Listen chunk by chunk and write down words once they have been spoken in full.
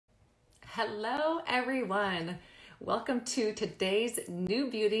Hello, everyone. Welcome to today's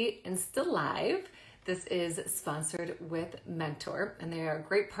New Beauty Insta Live. This is sponsored with Mentor, and they are a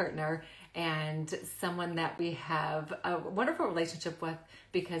great partner and someone that we have a wonderful relationship with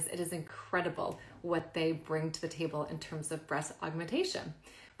because it is incredible what they bring to the table in terms of breast augmentation,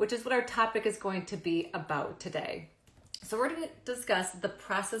 which is what our topic is going to be about today. So we're going to discuss the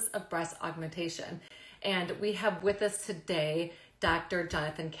process of breast augmentation, and we have with us today Dr.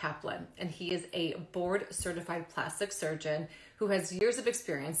 Jonathan Kaplan, and he is a board-certified plastic surgeon who has years of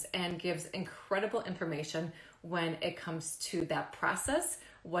experience and gives incredible information when it comes to that process,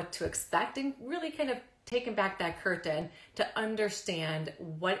 what to expect, and really kind of taking back that curtain to understand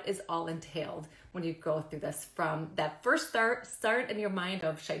what is all entailed when you go through this, from that first start in your mind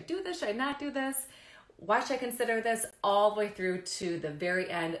of should I do this, should I not do this, why should I consider this, all the way through to the very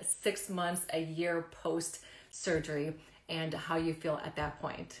end, 6 months, a year post-surgery, and how you feel at that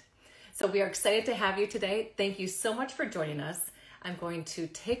point. So we are excited to have you today. Thank you so much for joining us. I'm going to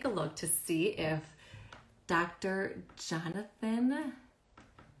take a look to see if Dr. Jonathan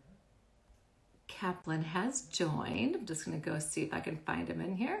Kaplan has joined. I'm just going to go see if I can find him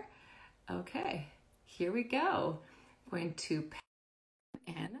in here. Okay, here we go. I'm going to paste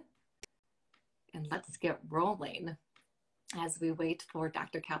him in, and let's get rolling as we wait for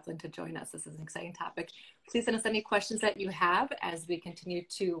Dr. Kaplan to join us. This is an exciting topic. Please send us any questions that you have as we continue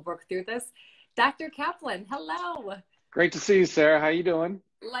to work through this. Dr. Kaplan, hello. Great to see you, Sarah. How you doing?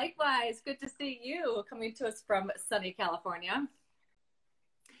 Likewise, good to see you coming to us from sunny California.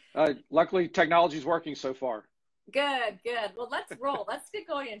 Luckily, technology is working so far. Good, good. Well, let's roll. Let's get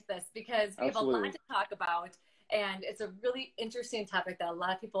going into this because we have a lot to talk about, and it's a really interesting topic that a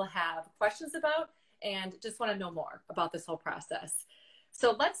lot of people have questions about and just want to know more about this whole process.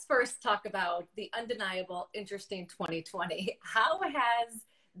 So let's first talk about the undeniable, interesting 2020. How has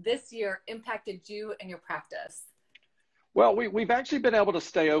this year impacted you and your practice? Well, we've actually been able to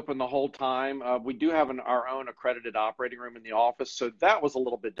stay open the whole time. We do have our own accredited operating room in the office, so that was a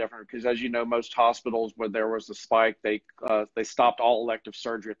little bit different because, as you know, most hospitals, when there was a spike, they stopped all elective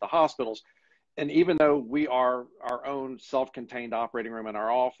surgery at the hospitals. And even though we are our own self-contained operating room in our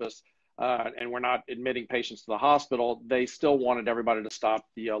office, and we're not admitting patients to the hospital, they still wanted everybody to stop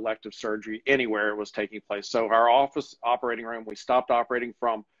the elective surgery anywhere it was taking place. So our office operating room, we stopped operating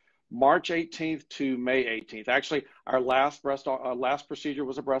from March 18th to May 18th. Actually, our last procedure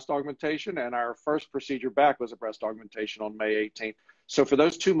was a breast augmentation, and our first procedure back was a breast augmentation on May 18th. So for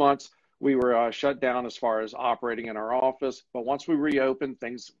those 2 months, we were shut down as far as operating in our office. But once we reopened,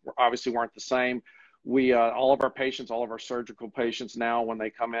 things obviously weren't the same. We, all of our patients, all of our surgical patients now, when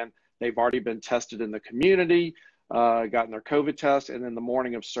they come in, they've already been tested in the community, gotten their COVID test, and then the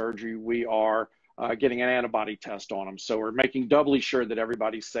morning of surgery, we are getting an antibody test on them. So we're making doubly sure that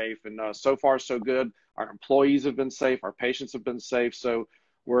everybody's safe. And so far, so good. Our employees have been safe. Our patients have been safe. So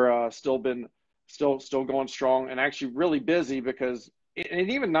we're still going strong and actually really busy because, and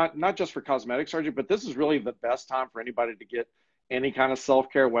even not just for cosmetic surgery, but this is really the best time for anybody to get any kind of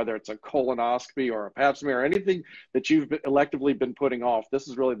self-care, whether it's a colonoscopy or a pap smear or anything that you've electively been putting off. This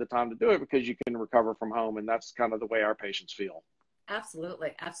is really the time to do it because you can recover from home, and that's kind of the way our patients feel.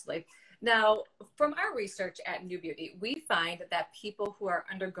 Absolutely, absolutely. Now, from our research at NewBeauty, we find that people who are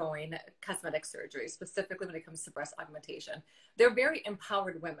undergoing cosmetic surgery, specifically when it comes to breast augmentation, they're very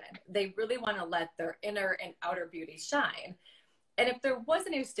empowered women. They really want to let their inner and outer beauty shine. And if there was a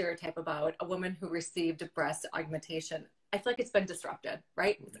new stereotype about a woman who received breast augmentation, I feel like it's been disrupted,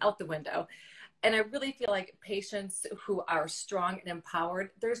 right? It's out the window. And I really feel like patients who are strong and empowered,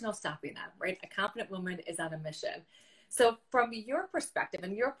 there's no stopping them, right? A confident woman is on a mission. So from your perspective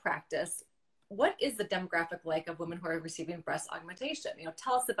and your practice, what is the demographic like of women who are receiving breast augmentation? You know,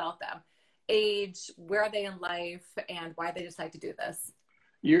 tell us about them. Age, where are they in life, and why they decide to do this?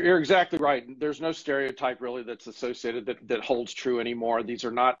 You're exactly right. There's no stereotype really that's associated that holds true anymore. These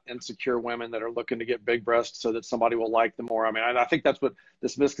are not insecure women that are looking to get big breasts so that somebody will like them more. I mean, I think that's what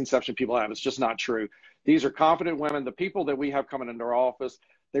this misconception people have. It's just not true. These are confident women. The people that we have coming into our office,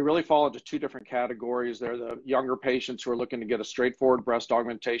 they really fall into two different categories. They're the younger patients who are looking to get a straightforward breast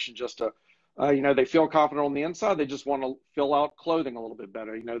augmentation just to, they feel confident on the inside. They just want to fill out clothing a little bit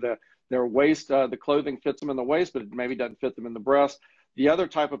better. You know, their waist, the clothing fits them in the waist, but it maybe doesn't fit them in the breast. The other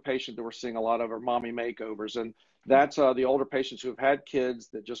type of patient that we're seeing a lot of are mommy makeovers, and that's the older patients who have had kids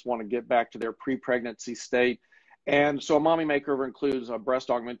that just want to get back to their pre-pregnancy state. And so a mommy makeover includes a breast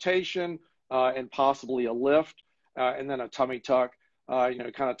augmentation and possibly a lift and then a tummy tuck, kind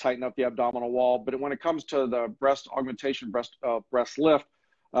of tighten up the abdominal wall. But when it comes to the breast augmentation, breast lift,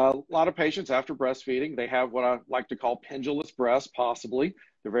 a lot of patients after breastfeeding, they have what I like to call pendulous breasts, possibly.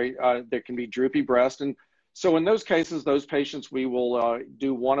 there can be droopy breast. And so in those cases, those patients, we will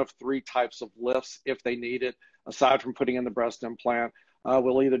do one of three types of lifts if they need it, aside from putting in the breast implant.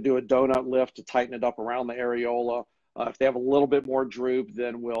 We'll either do a donut lift to tighten it up around the areola. If they have a little bit more droop,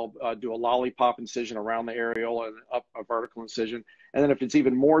 then we'll do a lollipop incision around the areola and up a vertical incision. And then if it's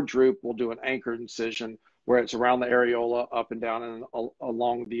even more droop, we'll do an anchored incision where it's around the areola, up and down, and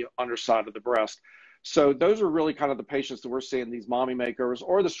along the underside of the breast. So those are really kind of the patients that we're seeing, these mommy makers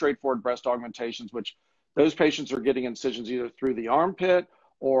or the straightforward breast augmentations, which those patients are getting incisions either through the armpit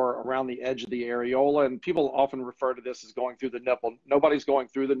or around the edge of the areola. And people often refer to this as going through the nipple. Nobody's going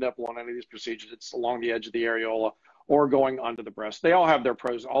through the nipple on any of these procedures. It's along the edge of the areola or going under the breast. They all have their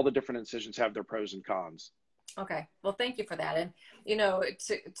pros. All the different incisions have their pros and cons. Okay. Well, thank you for that. And, you know,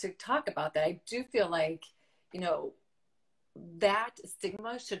 to talk about that, I do feel like, you know, that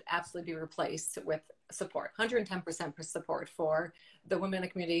stigma should absolutely be replaced with support, 110% support for the women in the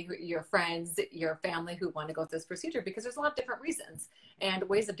community, your friends, your family who want to go through this procedure, because there's a lot of different reasons and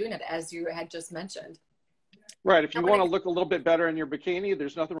ways of doing it, as you had just mentioned. Right. If you want to look a little bit better in your bikini,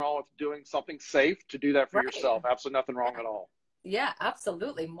 there's nothing wrong with doing something safe to do that for yourself. Absolutely nothing wrong at all. Yeah,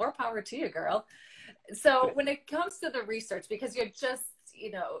 absolutely. More power to you, girl. So when it comes to the research, because you just,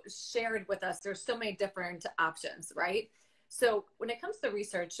 you know, shared with us, there's so many different options, right? So when it comes to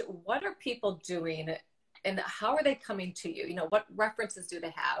research, what are people doing and how are they coming to you? You know, what references do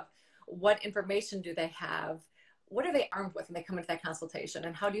they have? What information do they have? What are they armed with when they come into that consultation,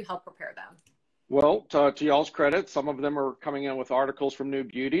 and how do you help prepare them? Well, to y'all's credit, some of them are coming in with articles from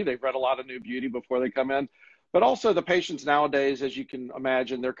NewBeauty. They've read a lot of NewBeauty before they come in. But also the patients nowadays, as you can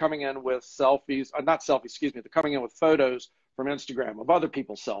imagine, they're coming in with selfies, not selfies, excuse me, they're coming in with photos from Instagram of other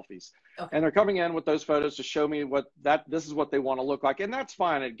people's selfies. Okay. And they're coming in with those photos to show me this is what they want to look like. And that's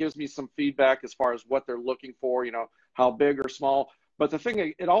fine. It gives me some feedback as far as what they're looking for, you know, how big or small. But the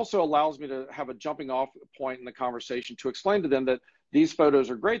thing, it also allows me to have a jumping off point in the conversation to explain to them that these photos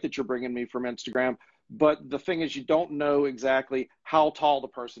are great that you're bringing me from Instagram. But the thing is, you don't know exactly how tall the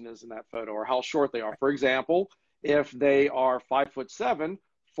person is in that photo or how short they are. For example, if they are 5'7",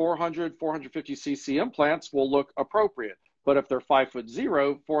 400, 450 cc implants will look appropriate. But if they're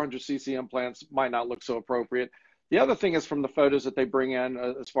 5'0", 400 cc implants might not look so appropriate. The other thing is from the photos that they bring in,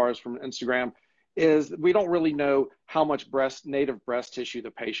 as far as from Instagram, is we don't really know how much native breast tissue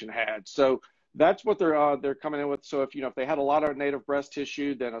the patient had. So that's what they're coming in with. So if they had a lot of native breast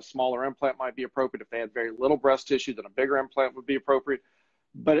tissue, then a smaller implant might be appropriate. If they had very little breast tissue, then a bigger implant would be appropriate.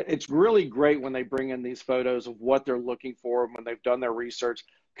 But it's really great when they bring in these photos of what they're looking for when they've done their research,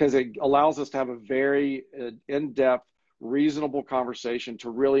 because it allows us to have a very in-depth, reasonable conversation to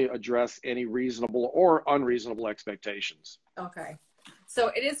really address any reasonable or unreasonable expectations. Okay. So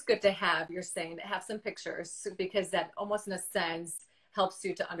it is good to you're saying, have some pictures, because that almost in a sense helps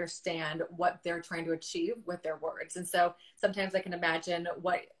you to understand what they're trying to achieve with their words. And so sometimes I can imagine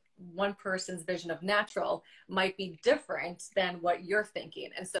what one person's vision of natural might be different than what you're thinking.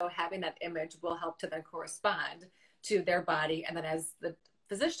 And so having that image will help to then correspond to their body. And then as the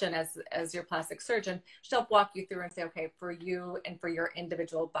physician, as your plastic surgeon, should help walk you through and say, okay, for you and for your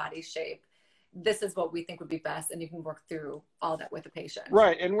individual body shape, this is what we think would be best, and you can work through all that with the patient.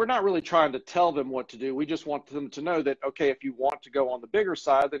 Right, and we're not really trying to tell them what to do. We just want them to know that, okay, if you want to go on the bigger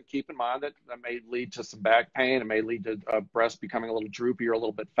side, then keep in mind that that may lead to some back pain. It may lead to breast becoming a little droopy or a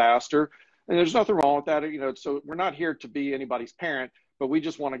little bit faster. And there's nothing wrong with that. So we're not here to be anybody's parent, but we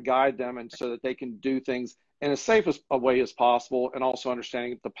just want to guide them and so that they can do things in as safe a way as possible, and also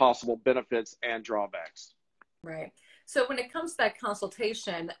understanding the possible benefits and drawbacks. Right. So when it comes to that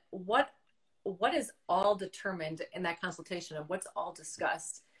consultation, what is all determined in that consultation, and what's all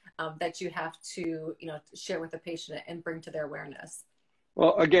discussed that you have to, share with the patient and bring to their awareness?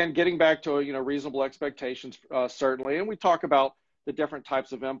 Well, again, getting back to, reasonable expectations, certainly. And we talk about the different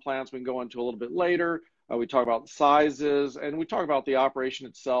types of implants. We can go into a little bit later. We talk about sizes, and we talk about the operation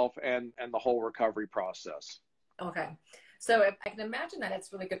itself and the whole recovery process. Okay. So I can imagine that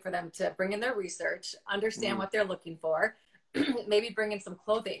it's really good for them to bring in their research, understand what they're looking for, maybe bring in some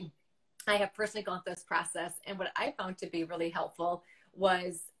clothing. I have personally gone through this process, and what I found to be really helpful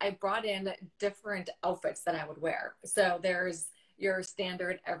was I brought in different outfits that I would wear. So there's your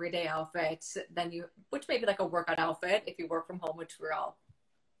standard everyday outfit, which may be like a workout outfit if you work from home, which we're all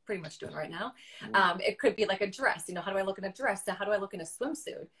pretty much doing right now. It could be like a dress. How do I look in a dress? So how do I look in a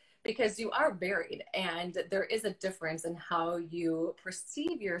swimsuit? Because you are varied, and there is a difference in how you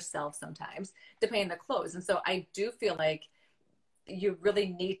perceive yourself sometimes, depending on the clothes. And so I do feel like you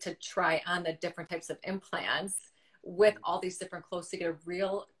really need to try on the different types of implants with all these different clothes to get a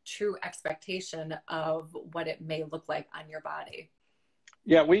real true expectation of what it may look like on your body.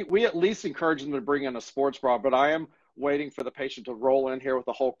 Yeah, we at least encourage them to bring in a sports bra, but I am waiting for the patient to roll in here with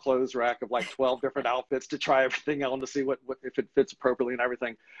a whole clothes rack of like 12 different outfits to try everything on to see what if it fits appropriately and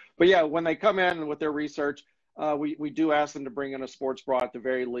everything. But yeah, when they come in with their research, we do ask them to bring in a sports bra at the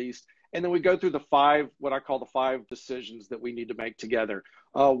very least. And then we go through the five, what I call the five decisions that we need to make together.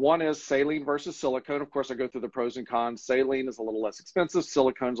 One is saline versus silicone. Of course, I go through the pros and cons. Saline is a little less expensive.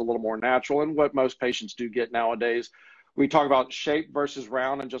 Silicone's a little more natural, and what most patients do get nowadays. We talk about shape versus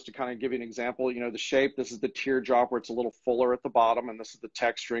round, and just to kind of give you an example, the shape, this is the teardrop where it's a little fuller at the bottom, and this is the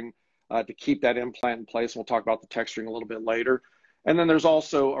texturing to keep that implant in place. We'll talk about the texturing a little bit later. And then there's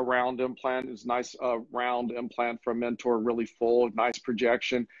also a round implant. It's a nice round implant from Mentor, really full, nice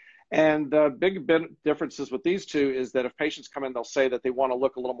projection. And the big differences with these two is that if patients come in, they'll say that they want to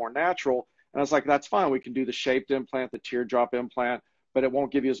look a little more natural. And I was like, that's fine. We can do the shaped implant, the teardrop implant, but it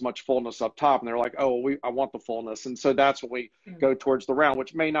won't give you as much fullness up top. And they're like, oh, I want the fullness. And so that's what we go towards the round,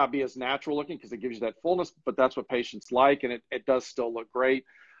 which may not be as natural looking because it gives you that fullness, but that's what patients like. And it does still look great.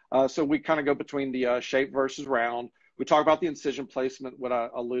 So we kind of go between the shape versus round. We talk about the incision placement, what I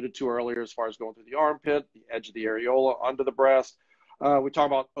alluded to earlier, as far as going through the armpit, the edge of the areola, under the breast. We talk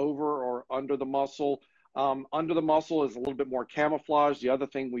about over or under the muscle. Under the muscle is a little bit more camouflage. The other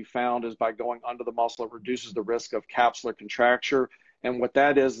thing we found is by going under the muscle, it reduces the risk of capsular contracture. And what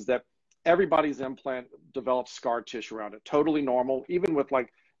that is that everybody's implant develops scar tissue around it. Totally normal. Even with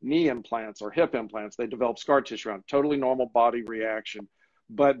like knee implants or hip implants, they develop scar tissue around it. Totally normal body reaction.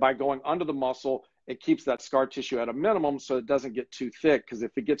 But by going under the muscle, it keeps that scar tissue at a minimum so it doesn't get too thick, because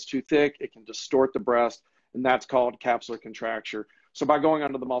if it gets too thick, it can distort the breast, and that's called capsular contracture. So by going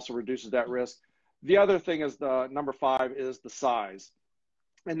under the muscle reduces that risk. The other thing is the number 5 is the size.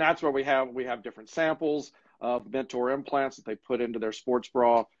 And that's where we have different samples of Mentor implants that they put into their sports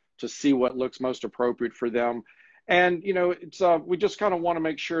bra to see what looks most appropriate for them. And, we just kind of want to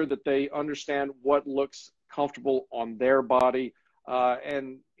make sure that they understand what looks comfortable on their body.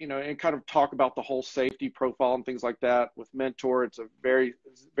 And kind of talk about the whole safety profile and things like that. With Mentor, it's a very,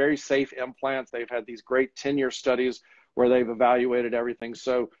 very safe implants. They've had these great 10-year studies where they've evaluated everything.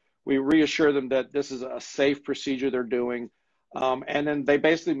 So we reassure them that this is a safe procedure they're doing. And then they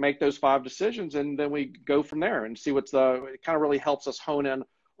basically make those 5 decisions, and then we go from there and see it kind of really helps us hone in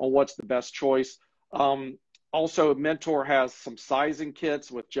on what's the best choice. Also, Mentor has some sizing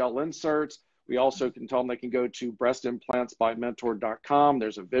kits with gel inserts. We also can tell them they can go to breastimplantsbymentor.com.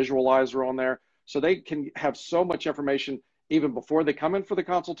 There's a visualizer on there. So they can have so much information even before they come in for the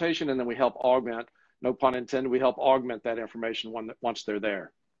consultation, and then we help augment, no pun intended, we help augment that information once they're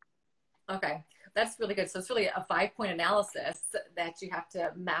there. Okay, that's really good. So it's really a 5-point analysis that you have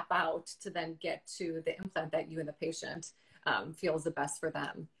to map out to then get to the implant that you and the patient feel is the best for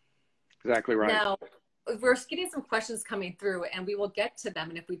them. Exactly right. Now, we're getting some questions coming through, and we will get to them.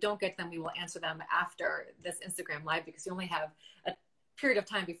 And if we don't get them, we will answer them after this Instagram Live, because you only have a period of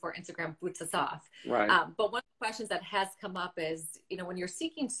time before Instagram boots us off. Right. But one of the questions that has come up is, when you're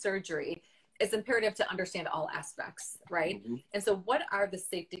seeking surgery, it's imperative to understand all aspects, right? Mm-hmm. And so what are the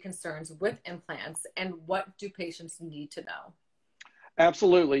safety concerns with implants, and what do patients need to know?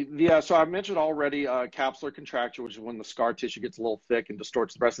 Absolutely. Yeah, so I mentioned already capsular contracture, which is when the scar tissue gets a little thick and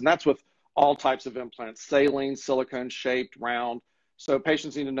distorts the breast. And that's with all types of implants, saline, silicone, shaped, round. So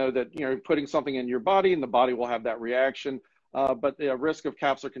patients need to know that, you're putting something in your body and the body will have that reaction. But the risk of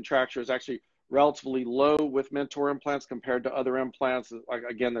capsular contracture is actually relatively low with Mentor implants compared to other implants. Like,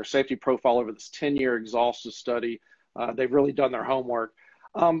 again, their safety profile over this 10-year exhaustive study, they've really done their homework.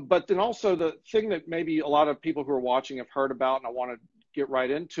 But then also the thing that maybe a lot of people who are watching have heard about, and I want to get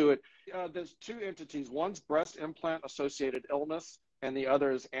right into it, there's 2 entities. One's breast implant associated illness, and the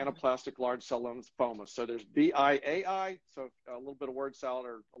other is anaplastic large cell lymphoma. So there's BIAI, so a little bit of word salad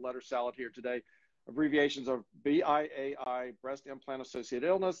or a letter salad here today. Abbreviations of BIAI, breast implant associated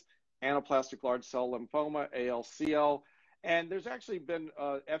illness, anaplastic large cell lymphoma, ALCL. And there's actually been,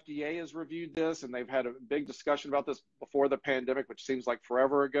 FDA has reviewed this, and they've had a big discussion about this before the pandemic, which seems like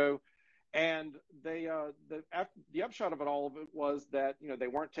forever ago. And the upshot of it all of it was that, they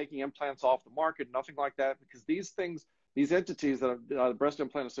weren't taking implants off the market, nothing like that, because these entities that are breast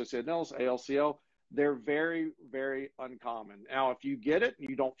implant associated illness, ALCL, they're very, very uncommon. Now, if you get it,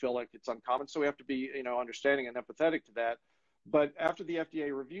 you don't feel like it's uncommon. So we have to be, understanding and empathetic to that. But after the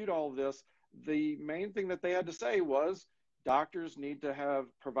FDA reviewed all of this, the main thing that they had to say was doctors need to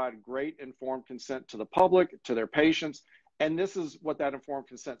provide great informed consent to the public, to their patients. And this is what that informed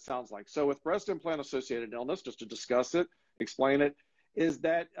consent sounds like. So with breast implant associated illness, just to discuss it, explain it, is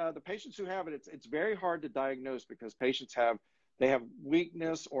that the patients who have it, it's very hard to diagnose, because patients have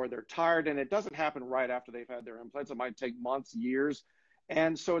weakness or they're tired, and it doesn't happen right after they've had their implants. It might take months, years.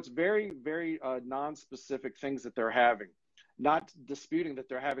 And so it's very, very non-specific things that they're having, not disputing that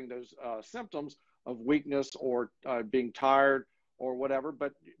they're having those symptoms of weakness or being tired or whatever,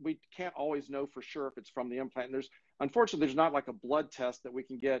 but we can't always know for sure if it's from the implant. And unfortunately, there's not like a blood test that we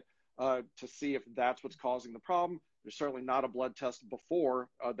can get to see if that's what's causing the problem. There's certainly not a blood test before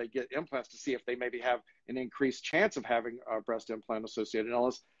they get implants to see if they maybe have an increased chance of having breast implant associated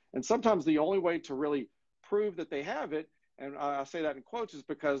illness. And sometimes the only way to really prove that they have it, and I say that in quotes, is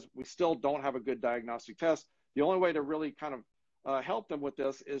because we still don't have a good diagnostic test. The only way to really kind of help them with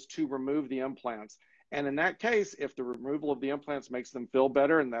this is to remove the implants. And in that case, if the removal of the implants makes them feel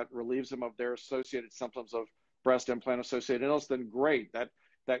better and that relieves them of their associated symptoms of breast implant associated illness, then great. That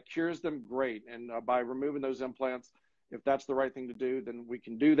cures them, great. And by removing those implants, if that's the right thing to do, then we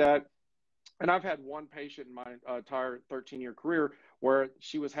can do that. And I've had one patient in my entire 13-year career where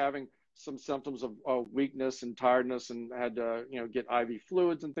she was having some symptoms of weakness and tiredness and had to, get IV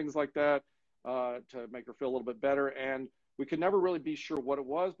fluids and things like that to make her feel a little bit better. And we could never really be sure what it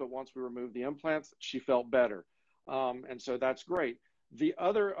was, but once we removed the implants, she felt better. And so that's great. The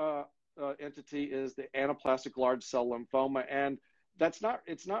other entity is the anaplastic large cell lymphoma. And a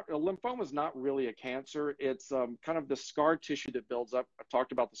lymphoma is not really a cancer. It's kind of the scar tissue that builds up. I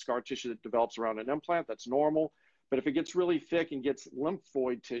talked about the scar tissue that develops around an implant. That's normal. But if it gets really thick and gets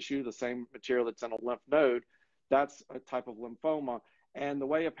lymphoid tissue, the same material that's in a lymph node, that's a type of lymphoma. And the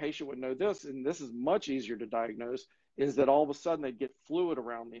way a patient would know this, and this is much easier to diagnose, is that all of a sudden they get fluid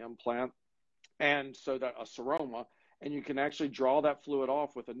around the implant, and so that a seroma, and you can actually draw that fluid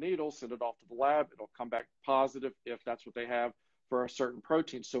off with a needle, send it off to the lab. It'll come back positive if that's what they have for a certain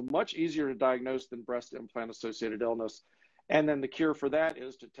protein. So much easier to diagnose than breast implant associated illness. And then the cure for that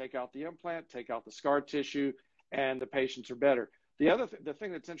is to take out the implant, take out the scar tissue, and the patients are better. The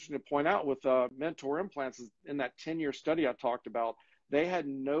thing that's interesting to point out with Mentor implants is in that 10-year study I talked about, they had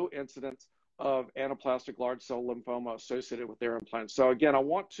no incidence of anaplastic large cell lymphoma associated with their implants. So again, I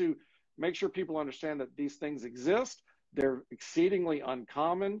want to make sure people understand that these things exist. They're exceedingly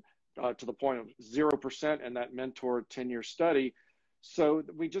uncommon to the point of 0% in that Mentor 10-year study. So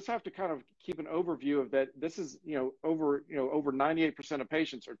we just have to kind of keep an overview of that. This is, over 98% of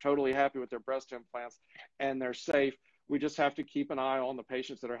patients are totally happy with their breast implants and they're safe. We just have to keep an eye on the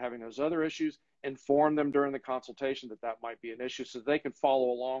patients that are having those other issues, inform them during the consultation that might be an issue so they can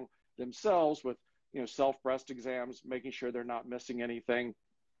follow along themselves with, self breast exams, making sure they're not missing anything.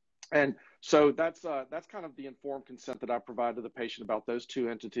 And so that's kind of the informed consent that I provide to the patient about those two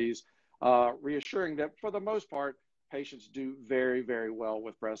entities, reassuring that for the most part, patients do very, very well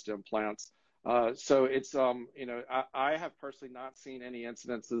with breast implants. So it's, I have personally not seen any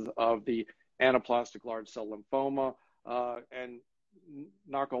incidences of the anaplastic large cell lymphoma, and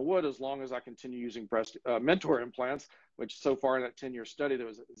knock on wood, as long as I continue using breast Mentor implants, which so far in that 10-year study, there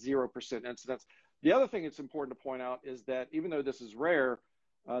was 0% incidence. The other thing it's important to point out is that even though this is rare,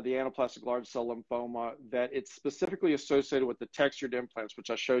 the anaplastic large cell lymphoma, that it's specifically associated with the textured implants,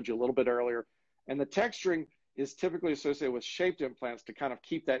 which I showed you a little bit earlier. And the texturing is typically associated with shaped implants to kind of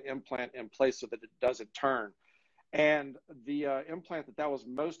keep that implant in place so that it doesn't turn. And the implant that was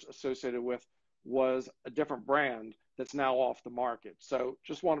most associated with was a different brand that's now off the market. So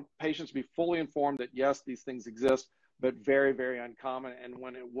just want patients to be fully informed that yes, these things exist, but very, very uncommon. And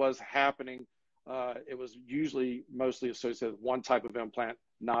when it was happening, it was usually mostly associated with one type of implant,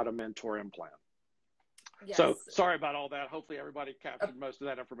 not a Mentor implant. Yes. So sorry about all that. Hopefully everybody captured most of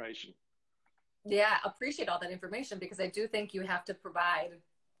that information. Yeah, appreciate all that information because I do think you have to provide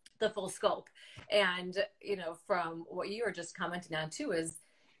the full scope. And, from what you were just commenting on too is,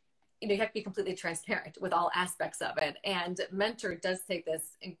 you have to be completely transparent with all aspects of it. And Mentor does take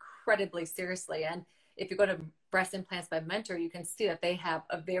this incredibly seriously. And if you go to Breast Implants by Mentor, you can see that they have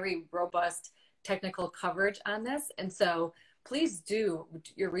a very robust technical coverage on this. And so please do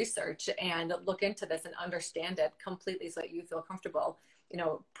your research and look into this and understand it completely so that you feel comfortable,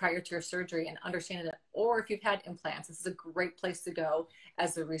 prior to your surgery and understand it. Or if you've had implants, this is a great place to go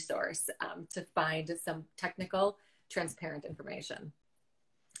as a resource to find some technical, transparent information.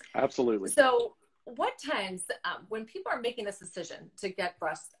 Absolutely. So what tends, when people are making this decision to get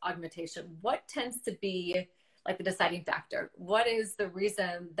breast augmentation, what tends to be like the deciding factor? What is the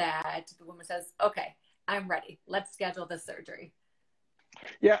reason that the woman says, okay, I'm ready, let's schedule this surgery?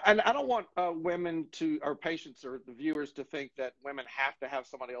 Yeah, and I don't want women or patients or the viewers to think that women have to have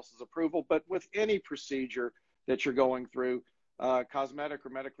somebody else's approval, but with any procedure that you're going through, cosmetic or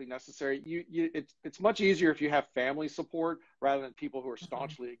medically necessary, it's much easier if you have family support rather than people who are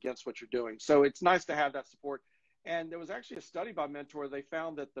staunchly against what you're doing. So it's nice to have that support. And there was actually a study by Mentor. They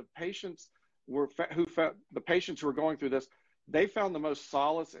found that the patients who were going through this, they found the most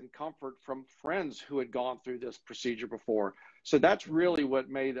solace and comfort from friends who had gone through this procedure before. So that's really what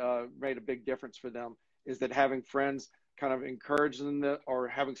made a big difference for them, is that having friends kind of encourage them, or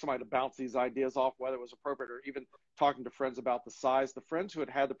having somebody to bounce these ideas off, whether it was appropriate, or even talking to friends about the size. The friends who had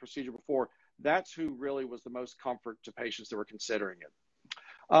had the procedure before, that's who really was the most comfort to patients that were considering it.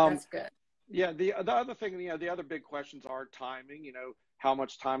 That's good. Yeah, the other thing, the other big questions are timing, how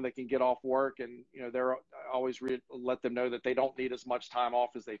much time they can get off work. And, they're always let them know that they don't need as much time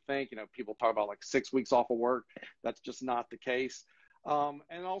off as they think. People talk about like 6 weeks off of work. That's just not the case.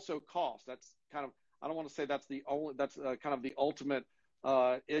 And also cost. That's kind of, I don't want to say that's kind of the ultimate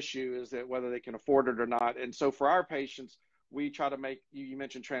issue, is that whether they can afford it or not. And so for our patients, we try to make, you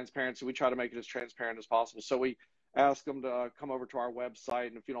mentioned transparency, we try to make it as transparent as possible. So we ask them to come over to our website.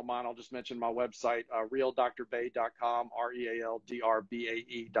 And if you don't mind, I'll just mention my website, realdrbae.com,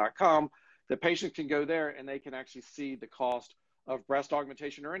 realdrbae.com. The patient can go there and they can actually see the cost of breast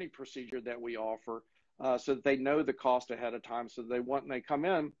augmentation or any procedure that we offer, so that they know the cost ahead of time, so when they come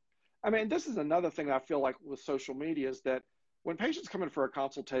in. I mean, this is another thing that I feel like with social media, is that when patients come in for a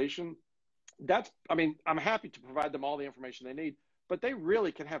consultation, I'm happy to provide them all the information they need, but they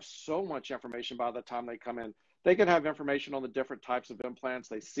really can have so much information by the time they come in. They can have information on the different types of implants.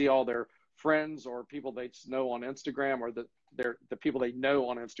 They see all their friends or people they know on Instagram, or the people they know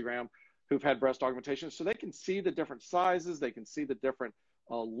on Instagram who've had breast augmentation. So they can see the different sizes. They can see the different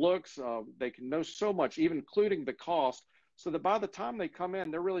looks. They can know so much, even including the cost, so that by the time they come in,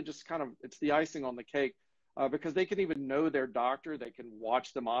 they're really just kind of, it's the icing on the cake, because they can even know their doctor. They can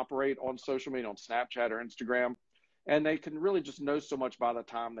watch them operate on social media, on Snapchat or Instagram, and they can really just know so much by the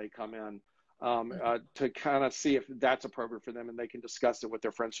time they come in, to kind of see if that's appropriate for them, and they can discuss it with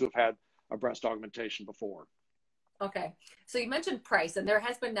their friends who have had a breast augmentation before. Okay. So you mentioned price, and there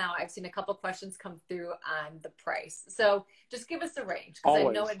has been, now I've seen a couple questions come through on the price. So just give us a range, because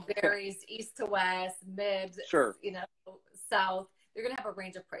I know it varies east to west, mid, sure, south. You're going to have a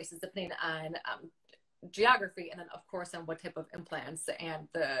range of prices depending on geography, and then of course on what type of implants and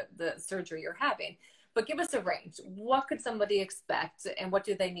the surgery you're having. But give us a range. What could somebody expect, and what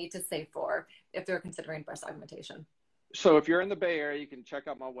do they need to save for if they're considering breast augmentation? So if you're in the Bay Area, you can check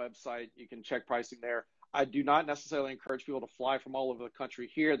out my website. You can check pricing there. I do not necessarily encourage people to fly from all over the country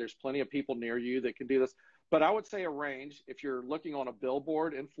here. There's plenty of people near you that can do this. But I would say a range, if you're looking on a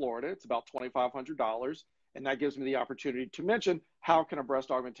billboard in Florida, it's about $2,500. And that gives me the opportunity to mention, how can a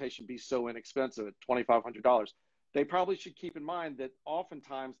breast augmentation be so inexpensive at $2,500? They probably should keep in mind that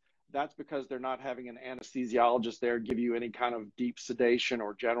oftentimes that's because they're not having an anesthesiologist there give you any kind of deep sedation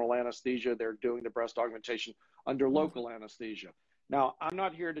or general anesthesia. They're doing the breast augmentation under local anesthesia. Now, I'm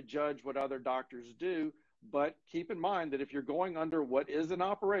not here to judge what other doctors do, but keep in mind that if you're going under what is an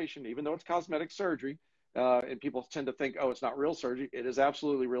operation, even though it's cosmetic surgery, and people tend to think, oh, it's not real surgery, it is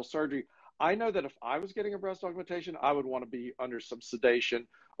absolutely real surgery. I know that if I was getting a breast augmentation, I would want to be under some sedation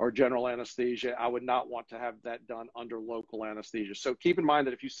or general anesthesia. I would not want to have that done under local anesthesia. So keep in mind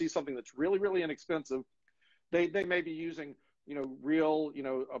that if you see something that's really, really inexpensive, they may be using, real,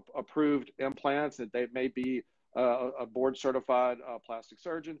 approved implants, that they may be a board certified plastic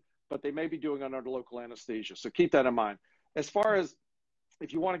surgeon, but they may be doing it under local anesthesia. So keep that in mind. As far as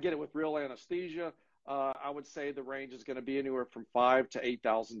if you want to get it with real anesthesia, I would say the range is going to be anywhere from $5,000 to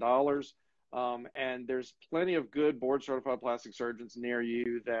 $8,000. And there's plenty of good board certified plastic surgeons near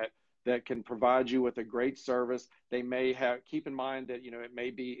you that can provide you with a great service. They may keep in mind that, it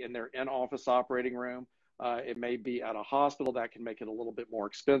may be in their in-office operating room. It may be at a hospital. That can make it a little bit more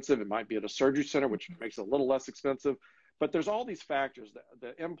expensive. It might be at a surgery center, which makes it a little less expensive. But there's all these factors,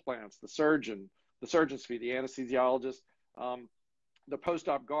 the implants, the surgeon's fee, the anesthesiologist, the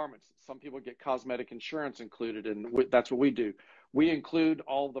post-op garments. Some people get cosmetic insurance included, and that's what we do. We include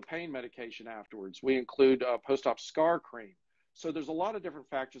all the pain medication afterwards. We include post-op scar cream. So there's a lot of different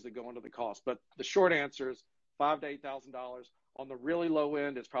factors that go into the cost. But the short answer is $5,000 to $8,000. On the really low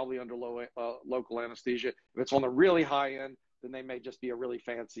end, it's probably under local anesthesia. If it's on the really high end, then they may just be a really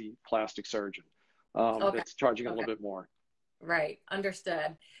fancy plastic surgeon that's charging a little bit more. Right.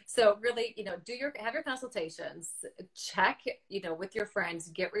 Understood. So really, have your consultations, check, with your friends,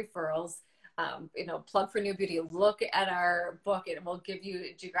 get referrals, plug for NewBeauty, look at our book, and we'll give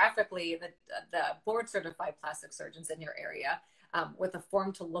you geographically the board certified plastic surgeons in your area, with a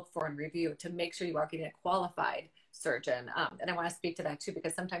form to look for and review to make sure you are getting a qualified surgeon. And I want to speak to that too,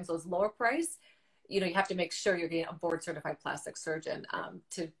 because sometimes those lower price, you have to make sure you're getting a board certified plastic surgeon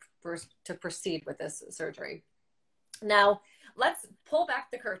to proceed with this surgery. Now, let's pull back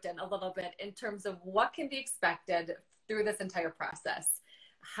the curtain a little bit in terms of what can be expected through this entire process.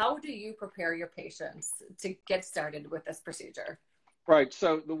 how do you prepare your patients to get started with this procedure? Right.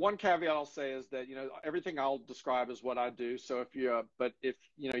 So the one caveat I'll say is that, everything I'll describe is what I do. So but if,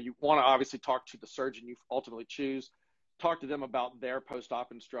 you want to obviously talk to the surgeon you ultimately choose, talk to them about their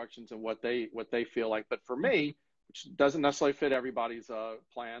post-op instructions and what they feel like. But for me, which doesn't necessarily fit everybody's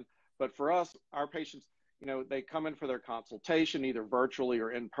plan, but for us, our patients, they come in for their consultation, either virtually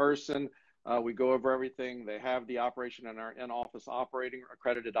or in person. We go over everything. They have the operation in our in-office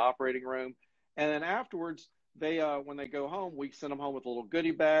accredited operating room. And then afterwards, when they go home, we send them home with a little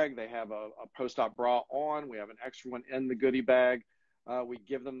goodie bag. They have a post-op bra on. We have an extra one in the goodie bag. We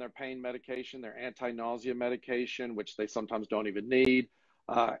give them their pain medication, their anti-nausea medication, which they sometimes don't even need,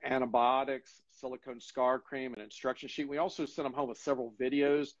 antibiotics, silicone scar cream, an instruction sheet. We also send them home with several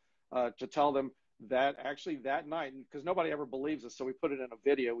videos to tell them that actually that night, because nobody ever believes us, so we put it in a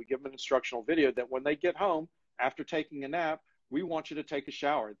video. We give them an instructional video that when they get home after taking a nap, we want you to take a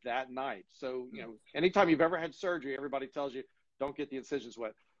shower that night. So, anytime you've ever had surgery, everybody tells you, don't get the incisions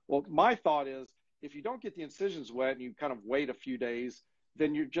wet. Well, my thought is, if you don't get the incisions wet and you kind of wait a few days,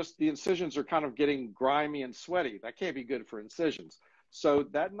 then the incisions are kind of getting grimy and sweaty. That can't be good for incisions. So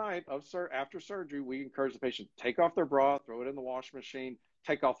that night after surgery, we encourage the patient to take off their bra, throw it in the washing machine,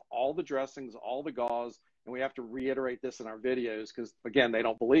 take off all the dressings, all the gauze, and we have to reiterate this in our videos because, again, they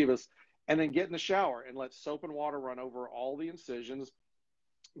don't believe us. And then get in the shower and let soap and water run over all the incisions.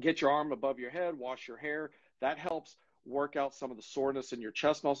 Get your arm above your head, wash your hair. That helps work out some of the soreness in your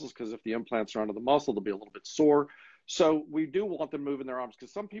chest muscles, because if the implants are under the muscle, they'll be a little bit sore. So we do want them moving their arms,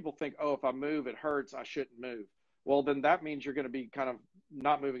 because some people think, oh, if I move, it hurts, I shouldn't move. Well, then that means you're going to be kind of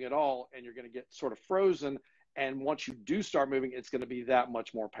not moving at all, and you're going to get sort of frozen. And once you do start moving, it's going to be that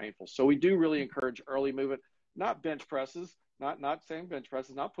much more painful. So we do really encourage early movement, not bench presses, not saying bench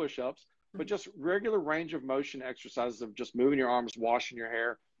presses, not push-ups, but just regular range of motion exercises of just moving your arms, washing your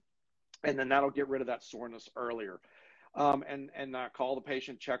hair, and then that'll get rid of that soreness earlier. And call the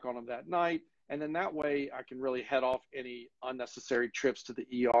patient, check on them that night, and then that way I can really head off any unnecessary trips to the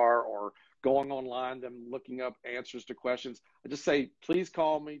ER or going online, them looking up answers to questions. I just say, please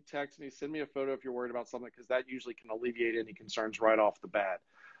call me, text me, send me a photo if you're worried about something, because that usually can alleviate any concerns right off the bat.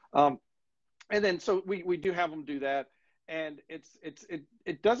 And then so we do have them do that. And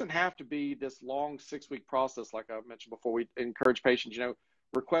it doesn't have to be this long 6-week process. Like I mentioned before, we encourage patients,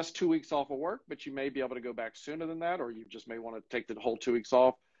 request 2 weeks off of work, but you may be able to go back sooner than that, or you just may want to take the whole 2 weeks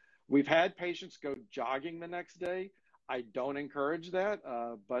off. We've had patients go jogging the next day. I don't encourage that,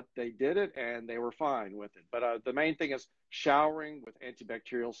 but they did it and they were fine with it. But the main thing is showering with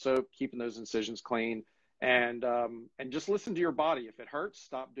antibacterial soap, keeping those incisions clean, and just listen to your body. If it hurts,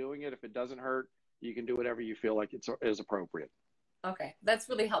 stop doing it. If it doesn't hurt, you can do whatever you feel like is appropriate. Okay, that's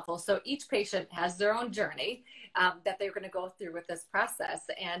really helpful. So each patient has their own journey that they're going to go through with this process.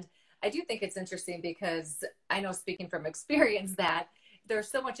 And I do think it's interesting because I know, speaking from experience, that there's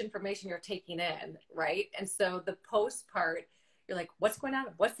so much information you're taking in, right? And so the post part, you're like, what's going on?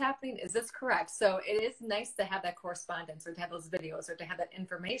 What's happening? Is this correct? So it is nice to have that correspondence, or to have those videos, or to have that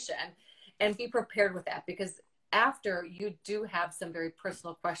information and be prepared with that, because after, you do have some very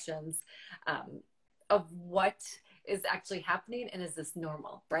personal questions of what is actually happening, and is this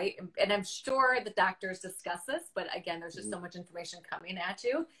normal, right? And I'm sure the doctors discuss this, but again, there's just so much information coming at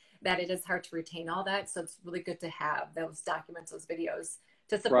you that it is hard to retain all that. So it's really good to have those documents, those videos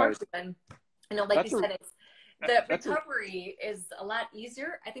to support you. And like you said, the recovery is a lot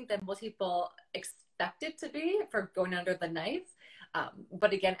easier, I think, than most people expect it to be for going under the knife.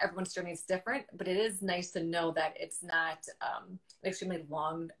 But again, everyone's journey is different, but it is nice to know that it's not an extremely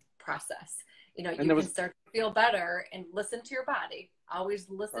long process. You can start to feel better, and listen to your body. Always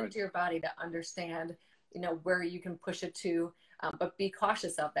listen to your body to understand, where you can push it to, but be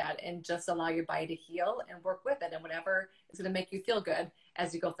cautious of that, and just allow your body to heal and work with it, and whatever is going to make you feel good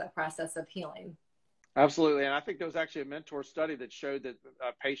as you go through that process of healing. Absolutely. And I think there was actually a mentor study that showed that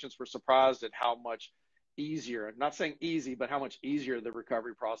patients were surprised at how much easier, not saying easy, but how much easier the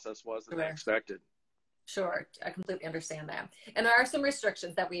recovery process was than they expected. Sure. I completely understand that. And there are some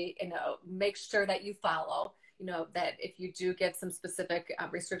restrictions that we, make sure that you follow, that if you do get some specific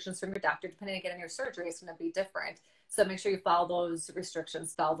restrictions from your doctor, depending again on your surgery, it's going to be different. So make sure you follow those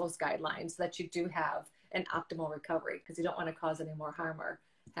restrictions, follow those guidelines, so that you do have an optimal recovery, because you don't want to cause any more harm or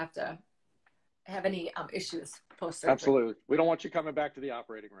have to have any issues post-surgery. Absolutely. We don't want you coming back to the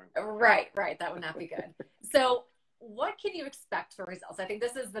operating room. Right. That would not be good. So what can you expect for results? I think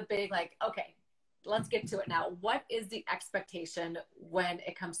this is the big, okay, let's get to it now. What is the expectation when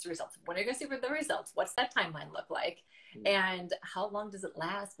it comes to results? When are you going to see the results? What's that timeline look like? And how long does it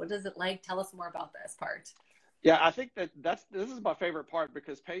last? What does it like? Tell us more about this part. Yeah, I think this is my favorite part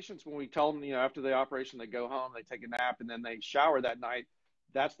because patients, when we tell them, after the operation, they go home, they take a nap, and then they shower that night.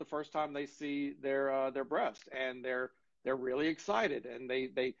 That's the first time they see their breast, and they're really excited, and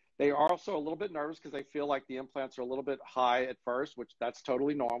they are also a little bit nervous because they feel like the implants are a little bit high at first, which that's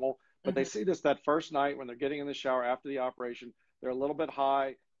totally normal. But they Hmm. see this that first night when they're getting in the shower after the operation, they're a little bit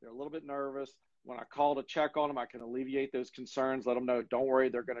high, they're a little bit nervous. When I call to check on them, I can alleviate those concerns, let them know, don't worry,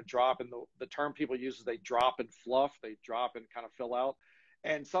 they're going to drop. And the term people use is they drop and fluff, they drop and kind of fill out.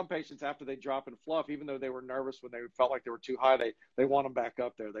 And some patients, after they drop and fluff, even though they were nervous when they felt like they were too high, they want them back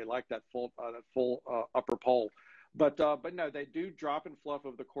up there. They like that full upper pole. But no, they do drop and fluff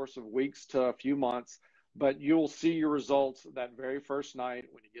over the course of weeks to a few months. But you'll see your results that very first night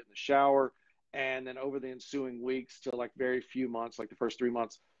when you get in the shower, and then over the ensuing weeks to like very few months, like the first 3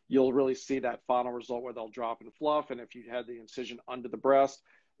 months, you'll really see that final result where they'll drop and fluff. And if you had the incision under the breast,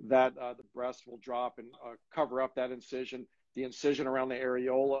 that the breast will drop and cover up that incision. The incision around the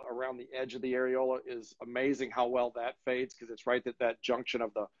areola, around the edge of the areola, is amazing how well that fades because it's right at that junction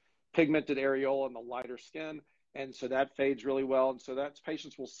of the pigmented areola and the lighter skin. And so that fades really well. And so that's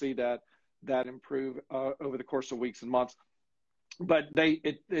patients will see that improve over the course of weeks and months. But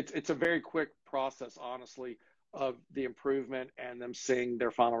it's a very quick process, honestly, of the improvement and them seeing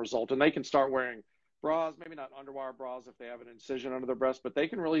their final result. And they can start wearing bras, maybe not underwire bras if they have an incision under their breast, but they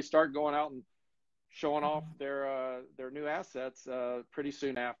can really start going out and showing off their new assets pretty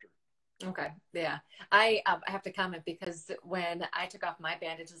soon after. Okay, yeah. I have to comment because when I took off my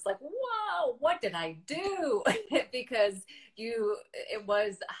bandage, it's like, whoa, what did I do? Because it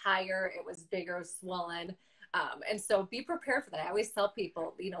was higher, it was bigger, swollen. And so be prepared for that. I always tell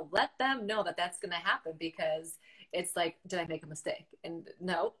people, let them know that that's going to happen because it's like, did I make a mistake? And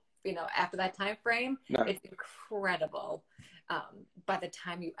no, after that time frame, No, it's incredible. By the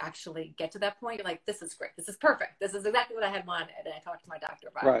time you actually get to that point, you're like, this is great. This is perfect. This is exactly what I had wanted. And I talked to my doctor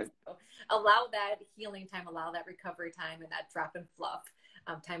about it. right. So allow that healing time, allow that recovery time and that drop and fluff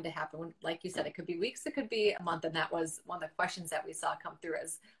time to happen. Like you said, it could be weeks, it could be a month. And that was one of the questions that we saw come through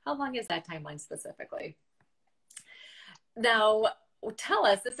is how long is that timeline specifically? Now, tell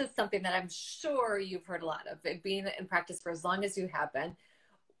us, this is something that I'm sure you've heard a lot of, being in practice for as long as you have been.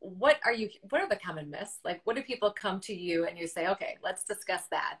 What are the common myths? Like, what do people come to you and you say, okay, let's discuss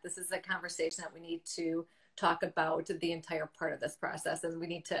that. This is a conversation that we need to talk about the entire part of this process. And we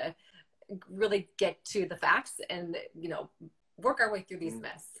need to really get to the facts and, work our way through these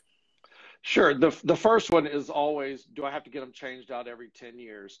myths. Sure. The first one is always, do I have to get them changed out every 10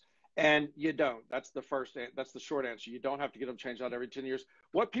 years? And you don't. That's the short answer. You don't have to get them changed out every 10 years.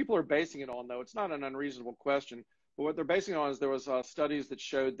 What people are basing it on, though, it's not an unreasonable question, but what they're basing it on is there was studies that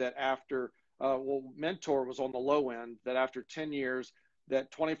showed that after, Mentor was on the low end, that after 10 years,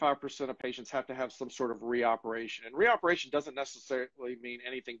 that 25% of patients have to have some sort of reoperation. And reoperation doesn't necessarily mean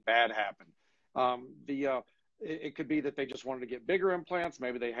anything bad happened. It could be that they just wanted to get bigger implants.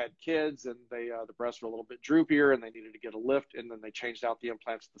 Maybe they had kids and the breasts were a little bit droopier and they needed to get a lift, and then they changed out the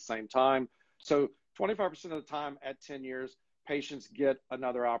implants at the same time. So 25% of the time at 10 years, patients get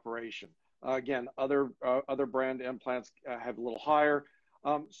another operation. Again, other brand implants have a little higher.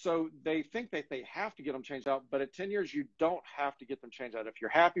 So they think that they have to get them changed out, but at 10 years, you don't have to get them changed out. If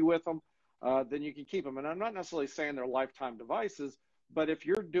you're happy with them, then you can keep them. And I'm not necessarily saying they're lifetime devices, but if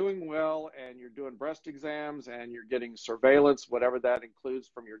you're doing well and you're doing breast exams and you're getting surveillance, whatever that includes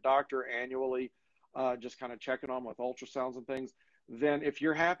from your doctor annually, just kind of checking on with ultrasounds and things, then if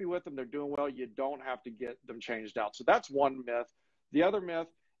you're happy with them, they're doing well, you don't have to get them changed out. So that's one myth. The other myth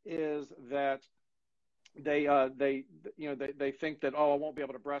is that they think that, oh, I won't be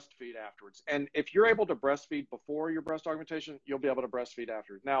able to breastfeed afterwards. And if you're able to breastfeed before your breast augmentation, you'll be able to breastfeed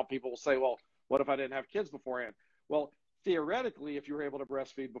after. Now people will say, well, what if I didn't have kids beforehand? Well, theoretically, if you were able to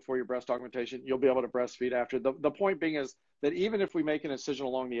breastfeed before your breast augmentation, you'll be able to breastfeed after. The point being is that even if we make an incision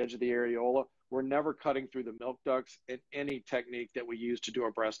along the edge of the areola, we're never cutting through the milk ducts in any technique that we use to do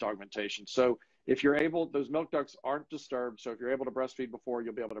a breast augmentation. So if you're able, those milk ducts aren't disturbed. So if you're able to breastfeed before,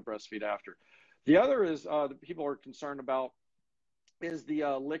 you'll be able to breastfeed after. The other is that people are concerned about is the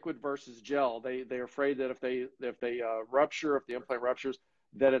liquid versus gel. They're afraid that if they rupture, if the implant ruptures,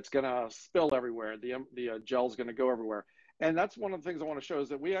 that it's going to spill everywhere. The gel is going to go everywhere. And that's one of the things I want to show is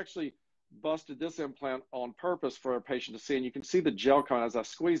that we actually busted this implant on purpose for a patient to see. And you can see the gel coming as I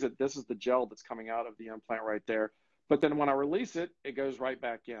squeeze it. This is the gel that's coming out of the implant right there. But then when I release it, it goes right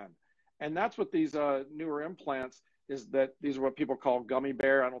back in. And that's what these newer implants is, that these are what people call gummy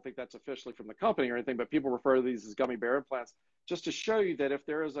bear. I don't think that's officially from the company or anything, but people refer to these as gummy bear implants just to show you that if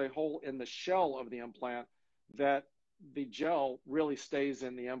there is a hole in the shell of the implant, that the gel really stays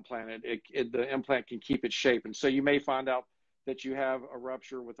in the implant. The implant can keep its shape. And so you may find out that you have a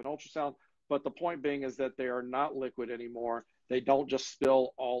rupture with an ultrasound, but the point being is that they are not liquid anymore. They don't just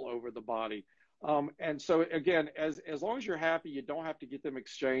spill all over the body. And so again, as long as you're happy, you don't have to get them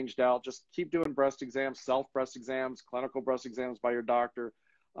exchanged out. Just keep doing breast exams, self breast exams, clinical breast exams by your doctor.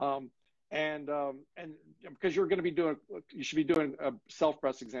 And because you're going to be doing, you should be doing self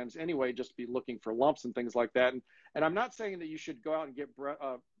breast exams anyway, just be looking for lumps and things like that. And I'm not saying that you should go out and get,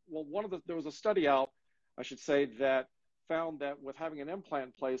 there was a study out, I should say, that found that with having an implant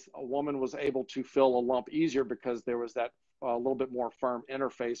in place, a woman was able to fill a lump easier because there was that a little bit more firm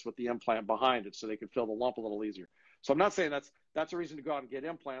interface with the implant behind it, so they could fill the lump a little easier. So I'm not saying that's a reason to go out and get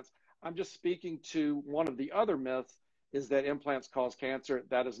implants. I'm just speaking to one of the other myths, is that implants cause cancer.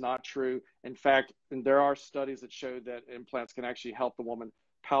 That is not true. In fact, there are studies that show that implants can actually help the woman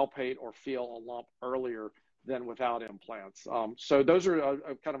palpate or feel a lump earlier than without implants. So those are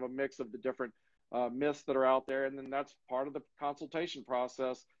a kind of a mix of the different myths that are out there. And then that's part of the consultation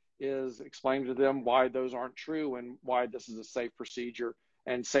process, is explaining to them why those aren't true and why this is a safe procedure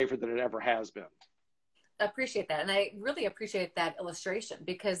and safer than it ever has been. I appreciate that. And I really appreciate that illustration,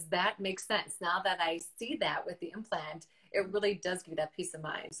 because that makes sense. Now that I see that with the implant, it really does give you that peace of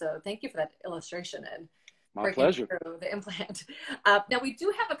mind. So thank you for that illustration and my pleasure. Through the implant. Now we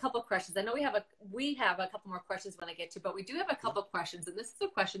do have a couple of questions. I know we have a couple more questions when I get to, but we do have a couple of questions. And this is a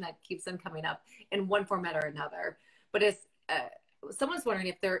question that keeps them coming up in one format or another. But it's, someone's wondering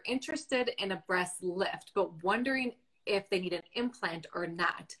if they're interested in a breast lift, but wondering if they need an implant or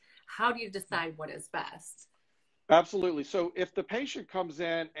not. How do you decide what is best? Absolutely. So if the patient comes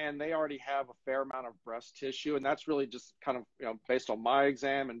in and they already have a fair amount of breast tissue, and that's really just kind of, based on my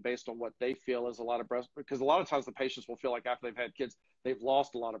exam and based on what they feel is a lot of breast, because a lot of times the patients will feel like after they've had kids, they've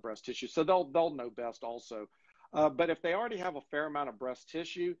lost a lot of breast tissue. So they'll know best also. But if they already have a fair amount of breast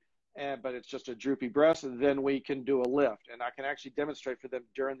tissue, but it's just a droopy breast, then we can do a lift. And I can actually demonstrate for them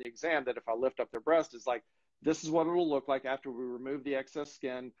during the exam that if I lift up their breast, it's like, this is what it will look like after we remove the excess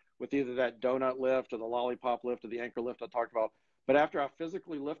skin with either that donut lift or the lollipop lift or the anchor lift I talked about. But after I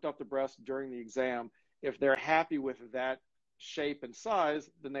physically lift up the breast during the exam, if they're happy with that shape and size,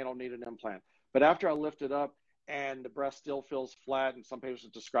 then they don't need an implant. But after I lift it up and the breast still feels flat, and some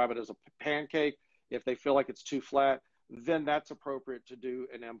patients describe it as a pancake, if they feel like it's too flat, then that's appropriate to do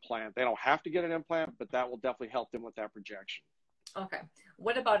an implant. They don't have to get an implant, but that will definitely help them with that projection. Okay.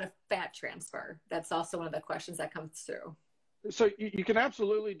 What about a fat transfer? That's also one of the questions that comes through. So you can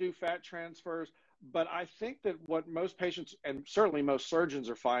absolutely do fat transfers, but I think that what most patients and certainly most surgeons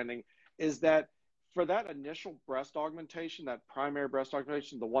are finding is that for that initial breast augmentation, that primary breast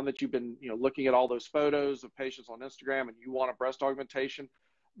augmentation, the one that you've been looking at all those photos of patients on Instagram and you want a breast augmentation,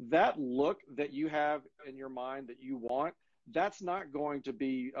 that look that you have in your mind that you want, that's not going to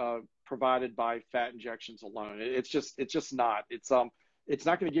be provided by fat injections alone. It's just not. It's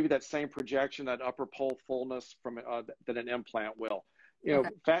not going to give you that same projection, that upper pole fullness from that an implant will. Okay.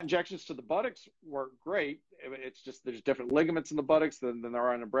 Fat injections to the buttocks work great. It's just there's different ligaments in the buttocks than there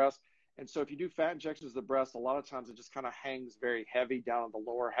are in the breast. And so if you do fat injections to the breast, a lot of times it just kind of hangs very heavy down on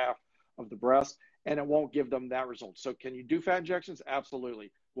the lower half of the breast, and it won't give them that result. So can you do fat injections?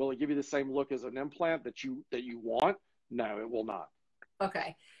 Absolutely. Will it give you the same look as an implant that you want? No, it will not.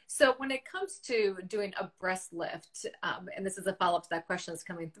 Okay. So when it comes to doing a breast lift, and this is a follow-up to that question that's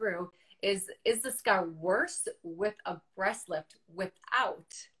coming through, is the scar worse with a breast lift without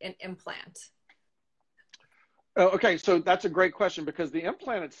an implant? Okay, so that's a great question, because the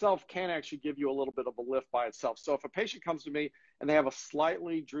implant itself can actually give you a little bit of a lift by itself. So if a patient comes to me and they have a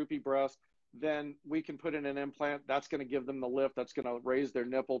slightly droopy breast, then we can put in an implant. That's going to give them the lift. That's going to raise their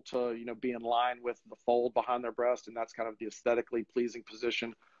nipple to, be in line with the fold behind their breast. And that's kind of the aesthetically pleasing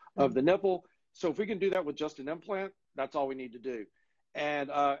position of the nipple. So if we can do that with just an implant, that's all we need to do. And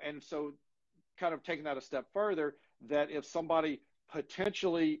so kind of taking that a step further, that if somebody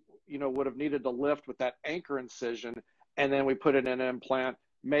potentially, would have needed to lift with that anchor incision, and then we put in an implant,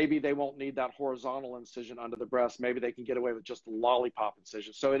 maybe they won't need that horizontal incision under the breast. Maybe they can get away with just a lollipop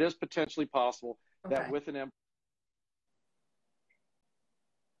incision. So it is potentially possible that with an implant.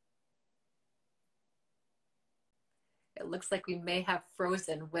 It looks like we may have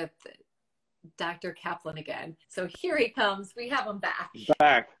frozen with Dr. Kaplan again. So here he comes. We have him back. All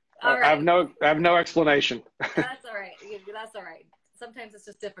right. I have no explanation. That's all right. That's all right. Sometimes it's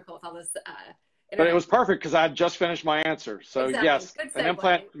just difficult with all this. But it was perfect because I had just finished my answer. So exactly. Yes, an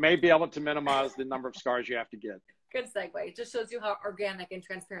implant may be able to minimize the number of scars you have to get. Good segue. It just shows you how organic and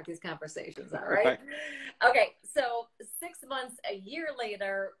transparent these conversations are, right? Okay, so 6 months, a year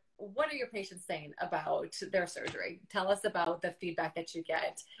later, what are your patients saying about their surgery? Tell us about the feedback that you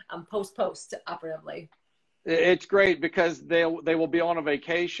get post operatively. It's great because they will be on a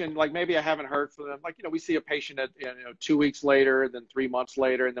vacation. Like maybe I haven't heard from them. Like, we see a patient at 2 weeks later, then 3 months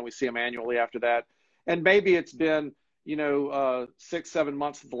later, and then we see them annually after that. And maybe it's been 6, 7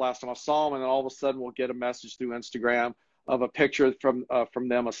 months since the last time I saw them, and then all of a sudden we'll get a message through Instagram of a picture from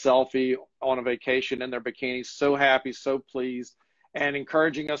them, a selfie on a vacation in their bikini, so happy, so pleased, and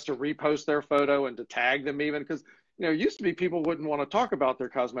encouraging us to repost their photo and to tag them even because it used to be people wouldn't want to talk about their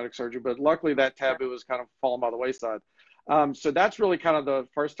cosmetic surgery, but luckily that taboo has kind of fallen by the wayside. So that's really kind of the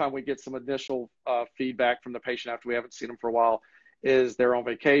first time we get some initial feedback from the patient after we haven't seen them for a while, is they're on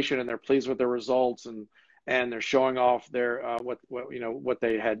vacation and they're pleased with their results and they're showing off their what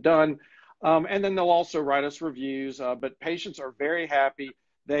they had done. And then they'll also write us reviews. But patients are very happy.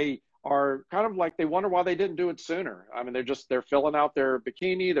 They are kind of like they wonder why they didn't do it sooner. I mean, they're filling out their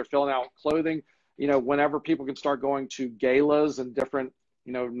bikini, they're filling out clothing. Whenever people can start going to galas and different,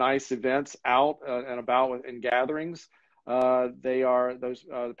 nice events out and about in gatherings,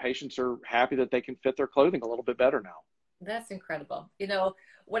 the patients are happy that they can fit their clothing a little bit better now. That's incredible.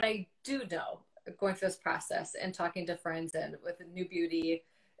 What I do know going through this process and talking to friends and with NewBeauty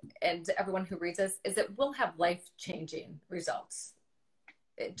and everyone who reads us is it will have life-changing results.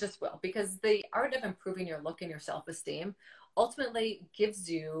 It just will, because the art of improving your look and your self-esteem ultimately gives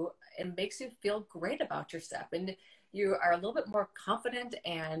you and makes you feel great about your step, and you are a little bit more confident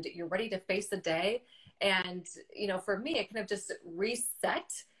and you're ready to face the day. And for me, it kind of just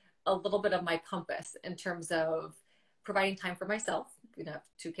reset a little bit of my compass in terms of providing time for myself. I have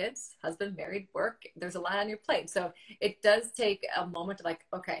 2 kids, husband, married, work, there's a lot on your plate, so it does take a moment to like,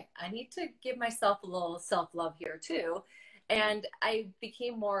 okay, I need to give myself a little self-love here too. And I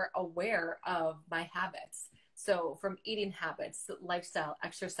became more aware of my habits. So from eating habits, lifestyle,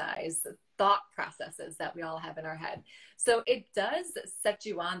 exercise, thought processes that we all have in our head. So it does set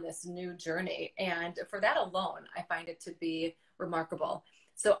you on this new journey. And for that alone, I find it to be remarkable.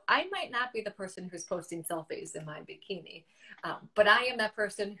 So I might not be the person who's posting selfies in my bikini, but I am that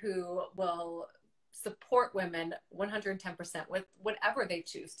person who will support women 110% with whatever they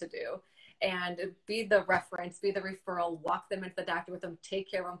choose to do, and be the reference, be the referral, walk them into the doctor with them, take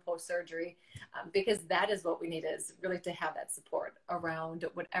care of them post-surgery, because that is what we need, is really to have that support around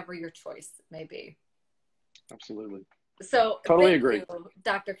whatever your choice may be. Absolutely. So totally agree. Thank you,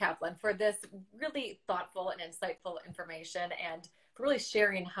 Dr. Kaplan, for this really thoughtful and insightful information, and for really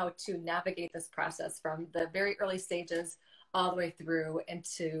sharing how to navigate this process from the very early stages all the way through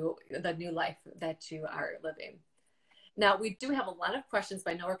into the new life that you are living. Now, we do have a lot of questions,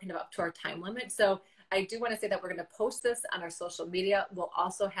 but I know we're kind of up to our time limit. So I do want to say that we're going to post this on our social media. We'll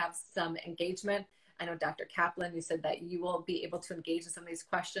also have some engagement. I know Dr. Kaplan, you said that you will be able to engage in some of these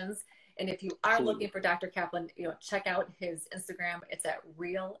questions. And if you are looking for Dr. Kaplan, check out his Instagram. It's at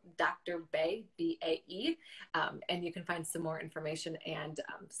Real Dr. Bae, B-A-E. And you can find some more information and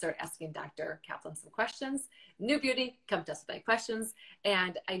start asking Dr. Kaplan some questions. NewBeauty, come to us with any questions.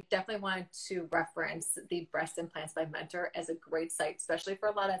 And I definitely wanted to reference the Breast Implants by Mentor as a great site, especially for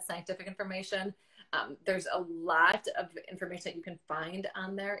a lot of scientific information. There's a lot of information that you can find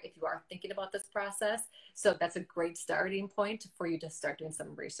on there if you are thinking about this process. So that's a great starting point for you to start doing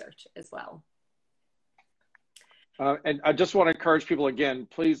some research as well. And I just want to encourage people again,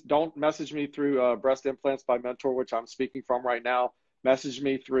 please don't message me through Breast Implants by Mentor, which I'm speaking from right now. Message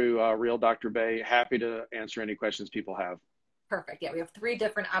me through Real Dr. Bae. Happy to answer any questions people have. Perfect. Yeah, we have 3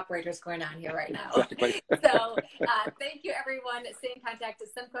 different operators going on here right now. Exactly. So thank you, everyone. Stay in contact to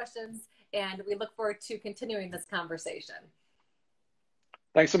send questions, and we look forward to continuing this conversation.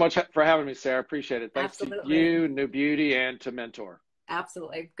 Thanks so much for having me, Sarah. Appreciate it. Thanks Absolutely. to you, NewBeauty, and to Mentor.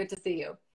 Absolutely. Good to see you.